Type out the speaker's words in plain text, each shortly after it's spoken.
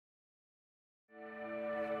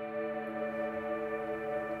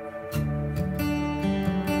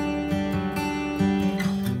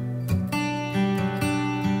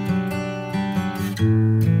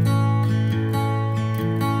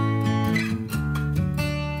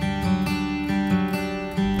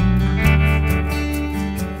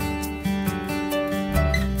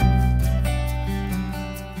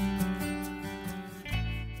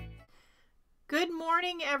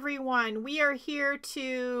everyone. We are here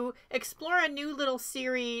to explore a new little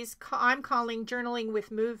series I'm calling Journaling with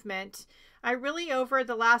Movement. I really, over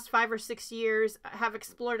the last 5 or 6 years, have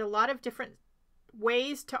explored a lot of different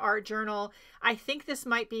ways to art journal. I think this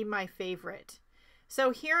might be my favorite. So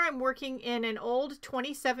here I'm working in an old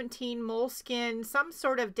 2017 Moleskine, some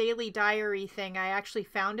sort of daily diary thing I actually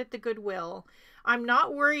found at the Goodwill. I'm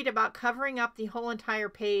not worried about covering up the whole entire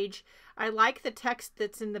page. I like the text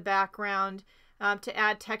that's in the background to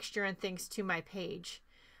add texture and things to my page.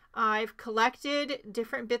 I've collected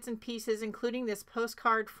different bits and pieces, including this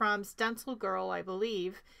postcard from Stencil Girl, I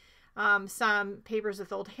believe. Some papers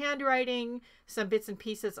with old handwriting, some bits and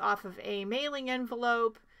pieces off of a mailing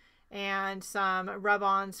envelope, and some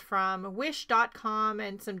rub-ons from wish.com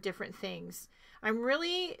and some different things. I'm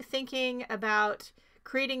really thinking about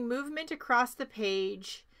creating movement across the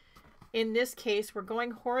page. In this case, we're going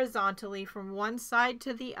horizontally from one side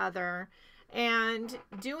to the other and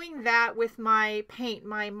doing that with my paint,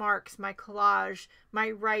 my marks, my collage,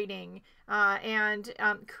 my writing, and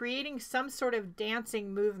creating some sort of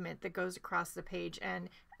dancing movement that goes across the page and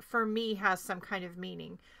for me has some kind of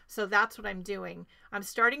meaning. So that's what I'm doing. I'm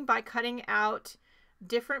starting by cutting out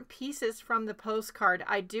different pieces from the postcard.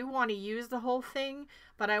 I do want to use the whole thing,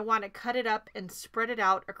 but I want to cut it up and spread it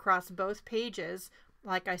out across both pages,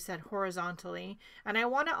 like I said, horizontally. And I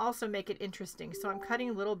want to also make it interesting, so I'm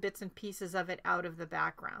cutting little bits and pieces of it out of the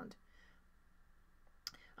background.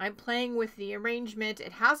 I'm playing with the arrangement.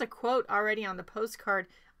 It has a quote already on the postcard.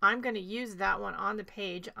 I'm going to use that one on the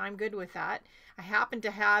page. I'm good with that. I happen to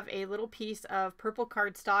have a little piece of purple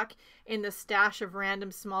cardstock in the stash of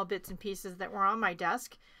random small bits and pieces that were on my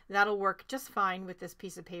desk. That'll work just fine with this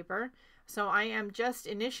piece of paper. So I am just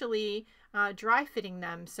initially dry fitting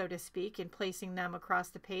them, so to speak, and placing them across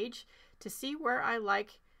the page to see where I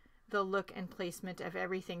like the look and placement of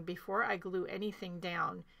everything before I glue anything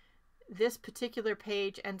down. This particular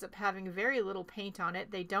page ends up having very little paint on it.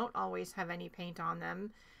 They don't always have any paint on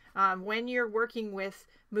them. When you're working with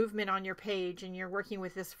movement on your page and you're working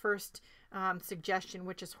with this first suggestion,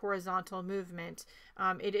 which is horizontal movement,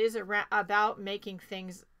 it is about making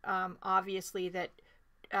things obviously that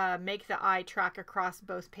make the eye track across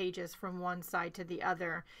both pages from one side to the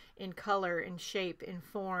other in color, in shape, in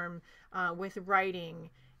form, with writing.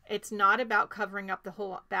 It's not about covering up the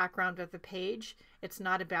whole background of the page. It's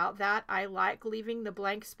not about that. I like leaving the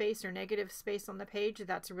blank space or negative space on the page.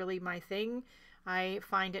 That's really my thing. I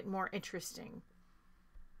find it more interesting.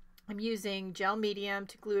 I'm using gel medium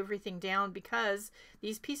to glue everything down because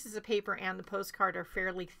these pieces of paper and the postcard are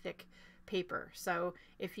fairly thick paper. So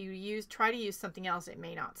if you try to use something else, it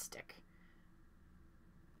may not stick.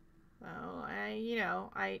 Well,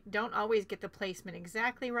 I don't always get the placement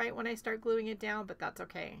exactly right when I start gluing it down, but that's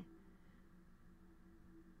okay.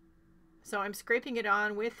 So I'm scraping it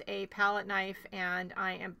on with a palette knife and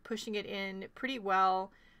I am pushing it in pretty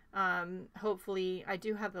well. Hopefully, I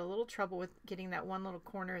do have a little trouble with getting that one little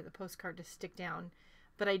corner of the postcard to stick down,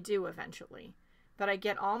 but I do eventually. But I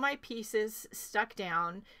get all my pieces stuck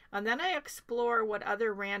down, and then I explore what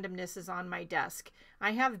other randomness is on my desk.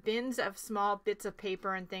 I have bins of small bits of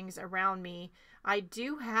paper and things around me. I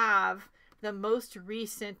do have the most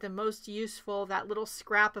recent, the most useful, that little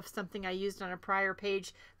scrap of something I used on a prior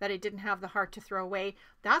page that I didn't have the heart to throw away.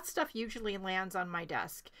 That stuff usually lands on my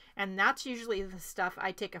desk, and that's usually the stuff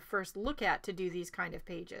I take a first look at to do these kind of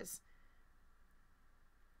pages.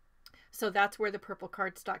 So that's where the purple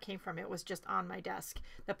cardstock came from. It was just on my desk.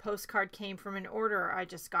 The postcard came from an order I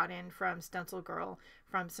just got in from Stencil Girl,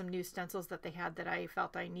 from some new stencils that they had that I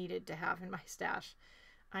felt I needed to have in my stash.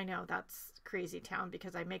 I know that's crazy town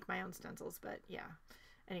because I make my own stencils, but yeah.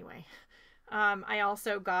 Anyway, I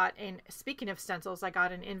also got, speaking of stencils, I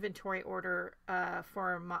got an inventory order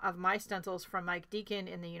of my stencils from Mike Deacon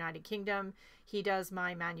in the United Kingdom. He does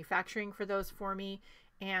my manufacturing for those for me.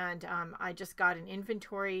 And I just got an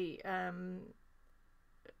inventory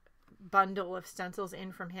bundle of stencils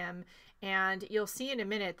in from him. And you'll see in a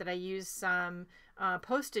minute that I use some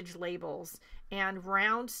postage labels and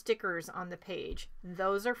round stickers on the page.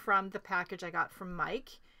 Those are from the package I got from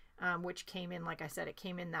Mike, which came in, like I said, it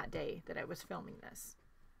came in that day that I was filming this.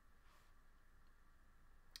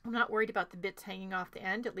 I'm not worried about the bits hanging off the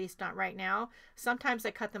end, at least not right now. Sometimes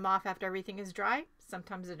I cut them off after everything is dry.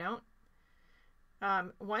 Sometimes I don't.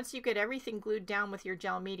 Once you get everything glued down with your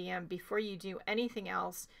gel medium, before you do anything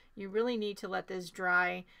else, you really need to let this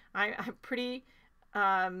dry. I'm pretty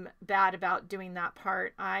bad about doing that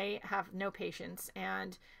part. I have no patience,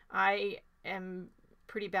 and I am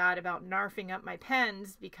pretty bad about narfing up my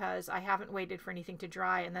pens because I haven't waited for anything to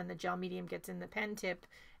dry, and then the gel medium gets in the pen tip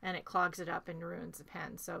and it clogs it up and ruins the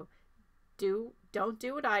pen. So don't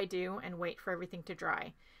do what I do and wait for everything to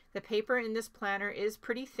dry. The paper in this planner is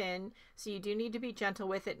pretty thin, so you do need to be gentle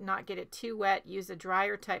with it and not get it too wet. Use a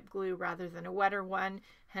drier type glue rather than a wetter one,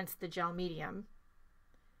 hence the gel medium.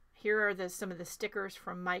 Here are some of the stickers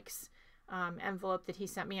from Mike's envelope that he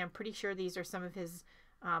sent me. I'm pretty sure these are some of his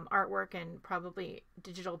artwork and probably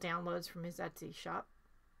digital downloads from his Etsy shop,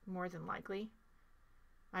 more than likely.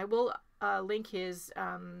 I will link his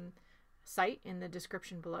site in the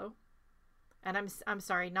description below. And I'm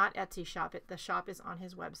sorry, not Etsy shop. The shop is on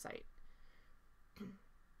his website.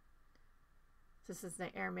 This is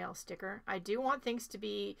the airmail sticker. I do want things to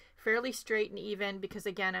be fairly straight and even because,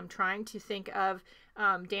 again, I'm trying to think of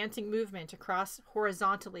dancing movement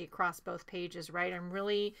horizontally across both pages, right? I'm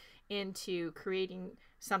really into creating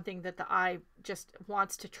something that the eye just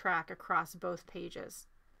wants to track across both pages.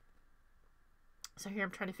 So here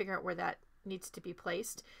I'm trying to figure out where that needs to be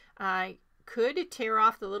placed. I could tear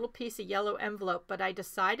off the little piece of yellow envelope, but I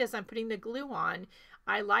decide as I'm putting the glue on,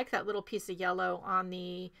 I like that little piece of yellow on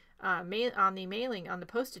the mailing, on the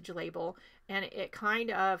postage label, and it kind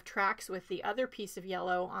of tracks with the other piece of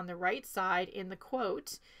yellow on the right side in the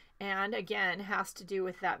quote, and again has to do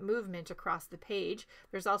with that movement across the page.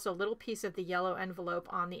 There's also a little piece of the yellow envelope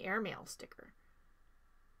on the airmail sticker.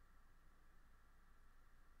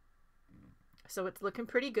 So it's looking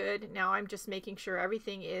pretty good. Now I'm just making sure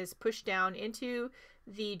everything is pushed down into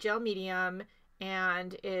the gel medium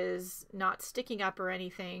and is not sticking up or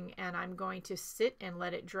anything. And I'm going to sit and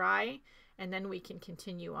let it dry, and then we can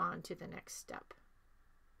continue on to the next step.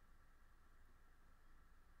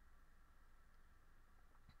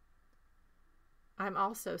 I'm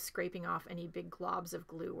also scraping off any big globs of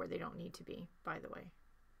glue where they don't need to be, by the way.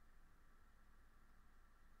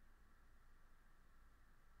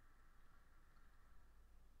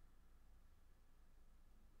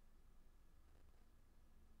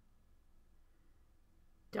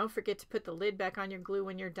 Don't forget to put the lid back on your glue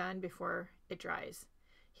when you're done before it dries.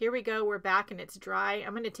 Here we go, we're back and it's dry.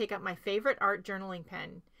 I'm going to take out my favorite art journaling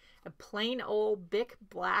pen, a plain old Bic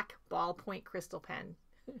black ballpoint crystal pen.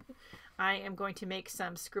 I am going to make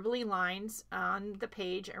some scribbly lines on the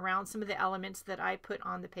page around some of the elements that I put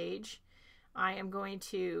on the page. I am going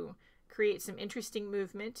to create some interesting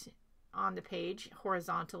movement on the page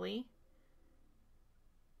horizontally.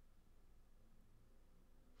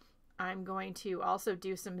 I'm going to also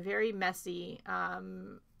do some very messy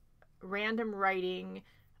random writing.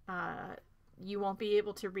 You won't be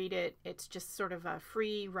able to read it. It's just sort of a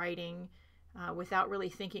free writing without really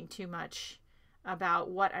thinking too much about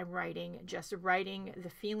what I'm writing, just writing the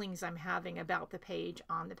feelings I'm having about the page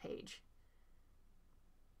on the page.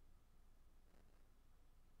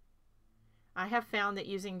 I have found that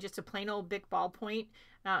using just a plain old Bic ballpoint,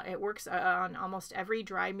 it works on almost every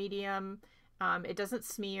dry medium. It doesn't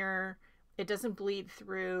smear, it doesn't bleed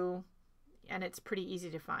through, and it's pretty easy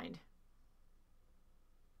to find.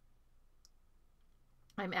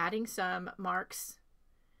 I'm adding some marks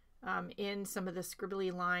in some of the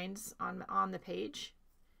scribbly lines on the page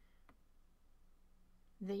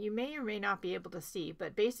that you may or may not be able to see,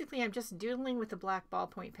 but basically I'm just doodling with a black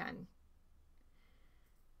ballpoint pen.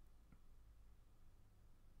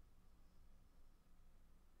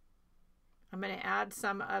 I'm going to add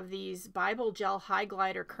some of these Bible Gel High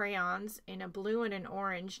Glider crayons in a blue and an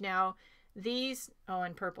orange. Now these, oh,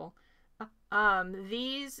 and purple.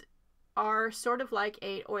 These are sort of like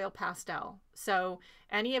a oil pastel. So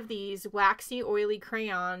any of these waxy, oily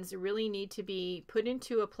crayons really need to be put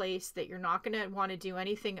into a place that you're not going to want to do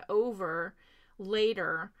anything over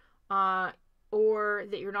later, or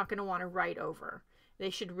that you're not going to want to write over. They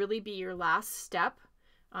should really be your last step.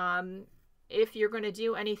 If you're going to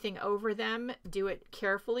do anything over them, do it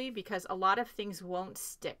carefully because a lot of things won't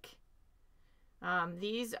stick.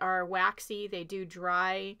 These are waxy, they do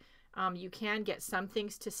dry. You can get some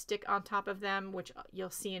things to stick on top of them, which you'll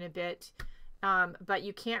see in a bit, but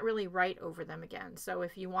you can't really write over them again. So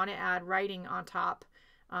if you want to add writing on top,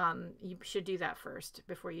 you should do that first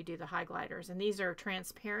before you do the high gliders. And these are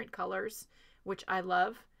transparent colors, which I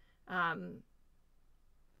love.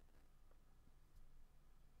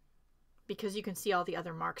 Because you can see all the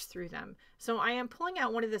other marks through them. So I am pulling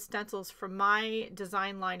out one of the stencils from my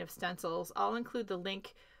design line of stencils. I'll include the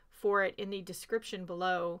link for it in the description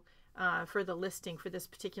below for the listing for this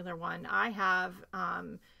particular one. I have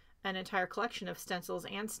an entire collection of stencils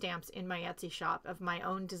and stamps in my Etsy shop of my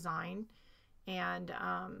own design. And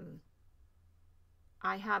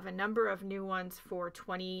I have a number of new ones for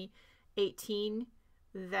 2018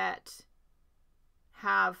 that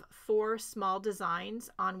have 4 small designs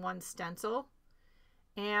on one stencil,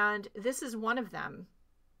 and this is one of them.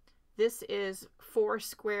 This is 4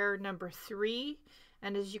 square number 3,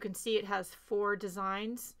 and as you can see, it has 4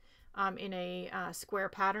 designs in a square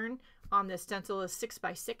pattern. On the stencil is 6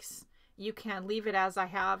 by 6. You can leave it as I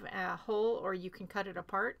have a hole, or you can cut it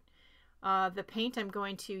apart. The paint I'm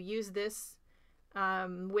going to use this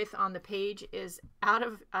with on the page is out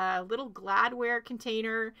of a little Gladware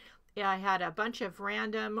container. I had a bunch of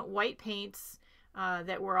random white paints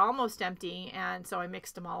that were almost empty, and so I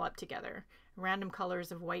mixed them all up together. Random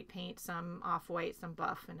colors of white paint, some off-white, some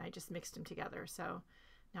buff, and I just mixed them together. So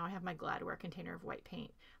now I have my Gladware container of white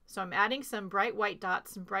paint. So I'm adding some bright white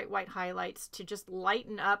dots, some bright white highlights to just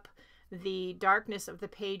lighten up the darkness of the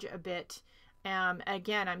page a bit.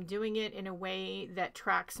 Again, I'm doing it in a way that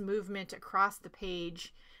tracks movement across the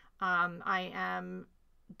page. I am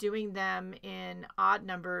doing them in odd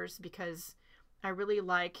numbers because I really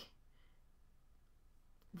like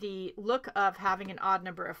the look of having an odd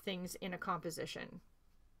number of things in a composition.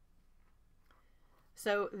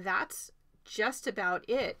 So that's just about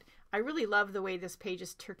it. I really love the way this page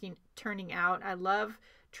is turning out. I love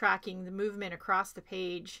tracking the movement across the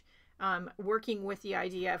page, working with the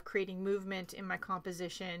idea of creating movement in my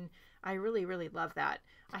composition. I really, really love that.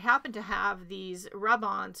 I happen to have these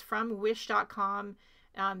rub-ons from Wish.com.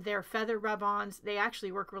 They're feather rub-ons. They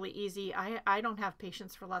actually work really easy. I don't have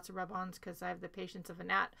patience for lots of rub-ons because I have the patience of a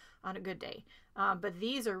gnat on a good day. But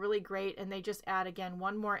these are really great, and they just add, again,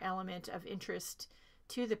 one more element of interest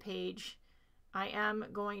to the page. I am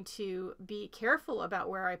going to be careful about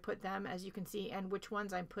where I put them, as you can see, and which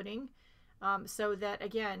ones I'm putting, so that,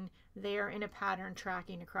 again, they are in a pattern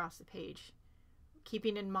tracking across the page,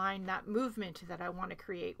 keeping in mind that movement that I want to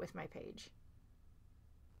create with my page.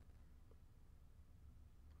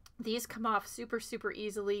 These come off super, super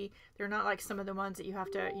easily. They're not like some of the ones that you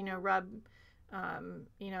have to, rub,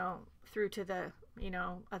 through to the,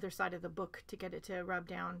 other side of the book to get it to rub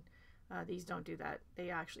down. These don't do that.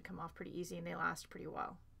 They actually come off pretty easy and they last pretty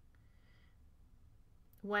well.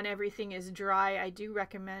 When everything is dry, I do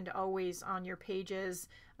recommend always on your pages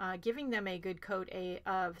giving them a good coat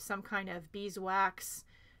of some kind of beeswax,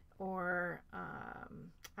 or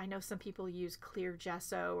I know some people use clear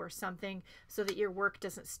gesso or something, so that your work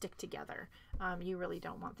doesn't stick together. You really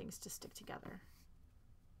don't want things to stick together.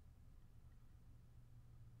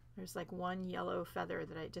 There's like one yellow feather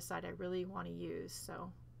that I decide I really want to use,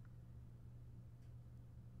 so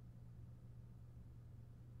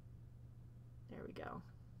there we go.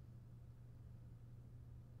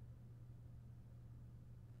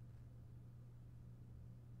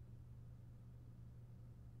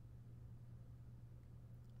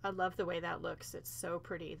 I love the way that looks. It's so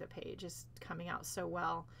pretty. The page is coming out so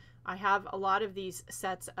well. I have a lot of these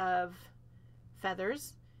sets of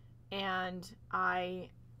feathers, and I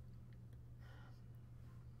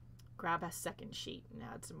grab a second sheet and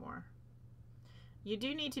add some more. You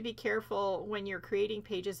do need to be careful when you're creating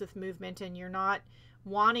pages with movement and you're not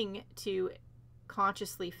wanting to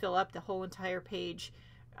consciously fill up the whole entire page.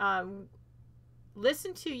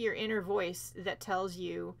 Listen to your inner voice that tells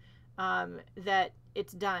you that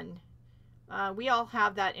it's done. We all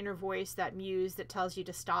have that inner voice, that muse that tells you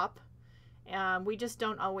to stop. We just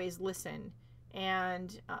don't always listen.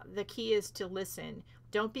 And the key is to listen.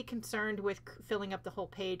 Don't be concerned with filling up the whole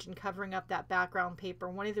page and covering up that background paper.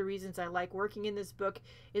 One of the reasons I like working in this book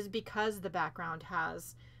is because the background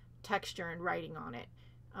has texture and writing on it.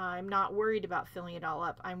 I'm not worried about filling it all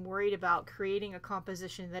up. I'm worried about creating a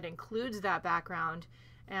composition that includes that background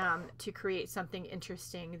to create something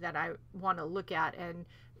interesting that I want to look at and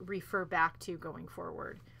refer back to going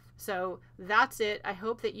forward. So that's it. I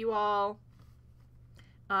hope that you all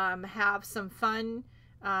have some fun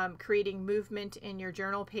creating movement in your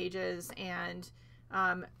journal pages, and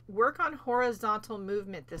work on horizontal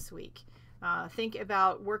movement this week. Think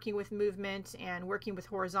about working with movement and working with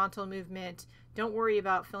horizontal movement. Don't worry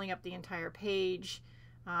about filling up the entire page.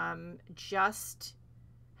 Just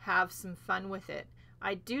have some fun with it.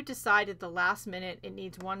 I do decide at the last minute it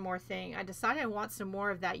needs one more thing. I decided I want some more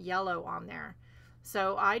of that yellow on there.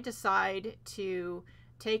 So I decide to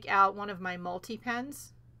take out one of my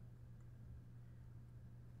multi-pens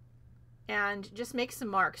and just make some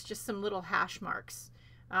marks, just some little hash marks.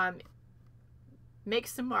 Make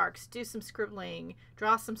some marks, do some scribbling,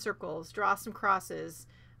 draw some circles, draw some crosses,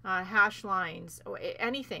 hash lines,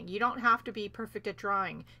 anything. You don't have to be perfect at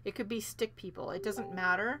drawing. It could be stick people. It doesn't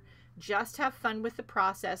matter. Just have fun with the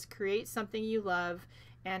process, create something you love,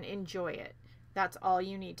 and enjoy it. That's all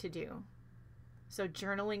you need to do. So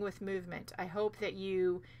journaling with movement. I hope that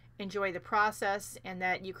you enjoy the process and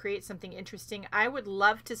that you create something interesting. I would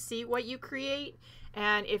love to see what you create,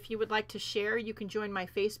 and if you would like to share, you can join my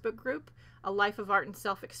Facebook group. A Life of Art and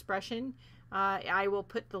Self-Expression. I will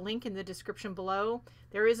put the link in the description below.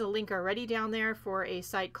 There is a link already down there for a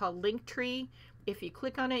site called Linktree. If you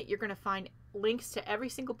click on it, you're going to find links to every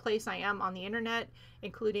single place I am on the internet,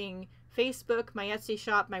 including Facebook, my Etsy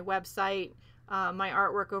shop, my website, my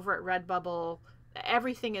artwork over at Redbubble.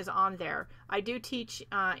 Everything is on there. I do teach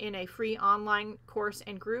in a free online course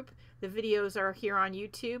and group. The videos are here on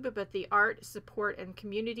YouTube, but the art, support, and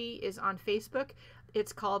community is on Facebook.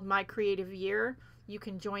 It's called My Creative Year. You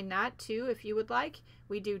can join that too if you would like.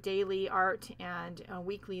 We do daily art and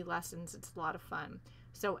weekly lessons. It's a lot of fun.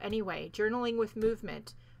 So anyway, Journaling with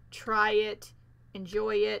Movement. Try it.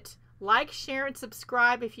 Enjoy it. Like, share, and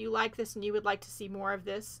subscribe if you like this and you would like to see more of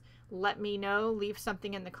this. Let me know. Leave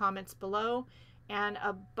something in the comments below. And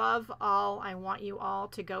above all, I want you all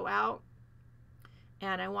to go out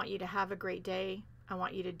and I want you to have a great day. I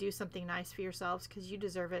want you to do something nice for yourselves because you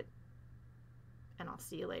deserve it. And I'll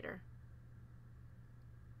see you later.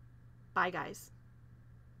 Bye, guys.